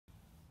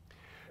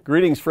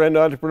Greetings, friend,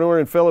 entrepreneur,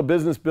 and fellow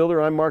business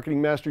builder. I'm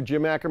Marketing Master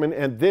Jim Ackerman,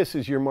 and this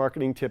is your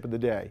marketing tip of the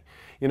day.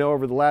 You know,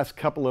 over the last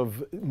couple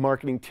of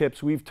marketing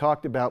tips, we've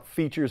talked about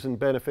features and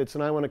benefits,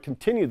 and I want to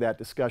continue that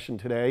discussion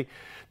today,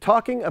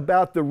 talking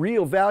about the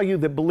real value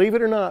that, believe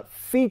it or not,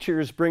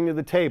 features bring to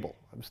the table.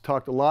 I've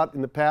talked a lot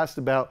in the past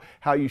about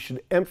how you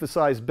should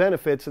emphasize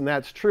benefits, and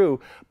that's true,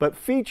 but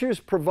features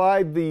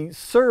provide the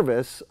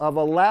service of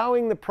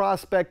allowing the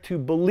prospect to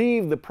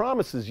believe the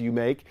promises you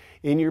make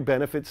in your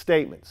benefit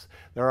statements.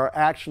 There are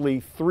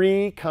actually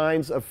three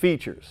kinds of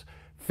features: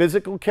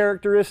 physical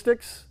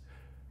characteristics,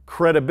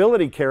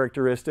 credibility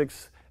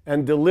characteristics,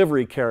 and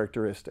delivery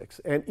characteristics,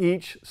 and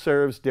each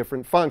serves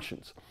different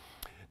functions.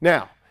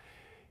 Now,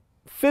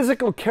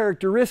 physical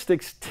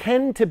characteristics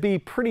tend to be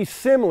pretty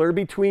similar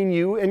between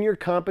you and your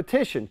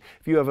competition.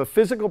 If you have a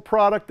physical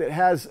product that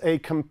has a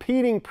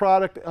competing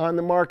product on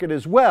the market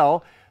as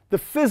well, the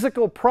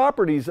physical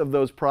properties of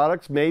those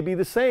products may be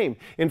the same.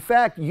 In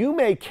fact, you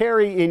may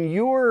carry in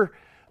your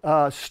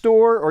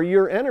store or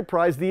your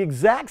enterprise the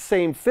exact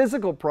same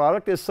physical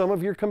product as some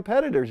of your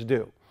competitors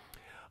do.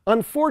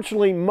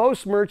 Unfortunately,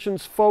 most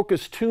merchants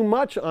focus too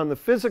much on the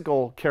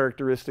physical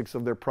characteristics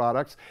of their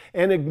products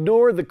and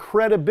ignore the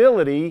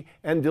credibility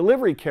and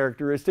delivery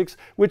characteristics,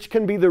 which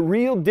can be the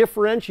real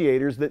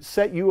differentiators that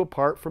set you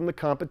apart from the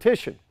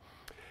competition.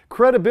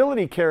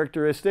 Credibility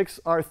characteristics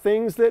are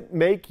things that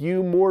make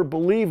you more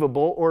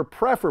believable or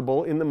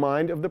preferable in the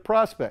mind of the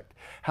prospect.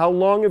 How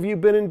long have you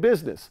been in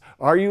business?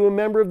 Are you a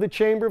member of the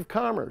Chamber of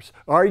Commerce?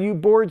 Are you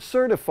board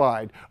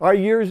certified?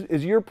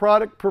 Is your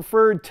product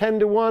preferred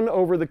 10-to-1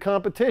 over the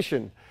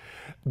competition?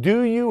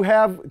 Do you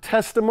have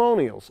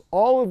testimonials?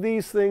 All of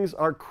these things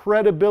are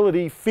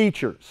credibility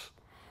features.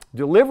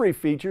 Delivery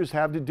features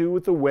have to do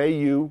with the way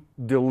you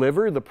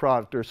deliver the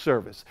product or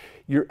service,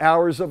 your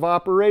hours of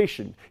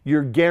operation,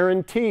 your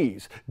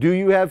guarantees. Do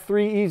you have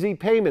 3 easy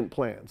payment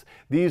plans?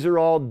 These are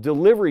all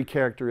delivery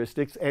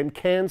characteristics and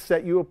can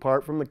set you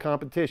apart from the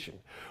competition.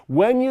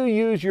 When you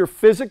use your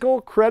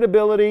physical,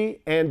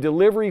 credibility, and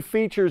delivery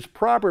features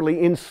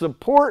properly in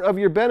support of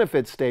your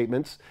benefit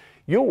statements,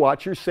 you'll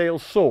watch your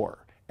sales soar.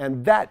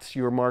 And that's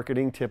your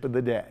marketing tip of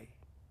the day.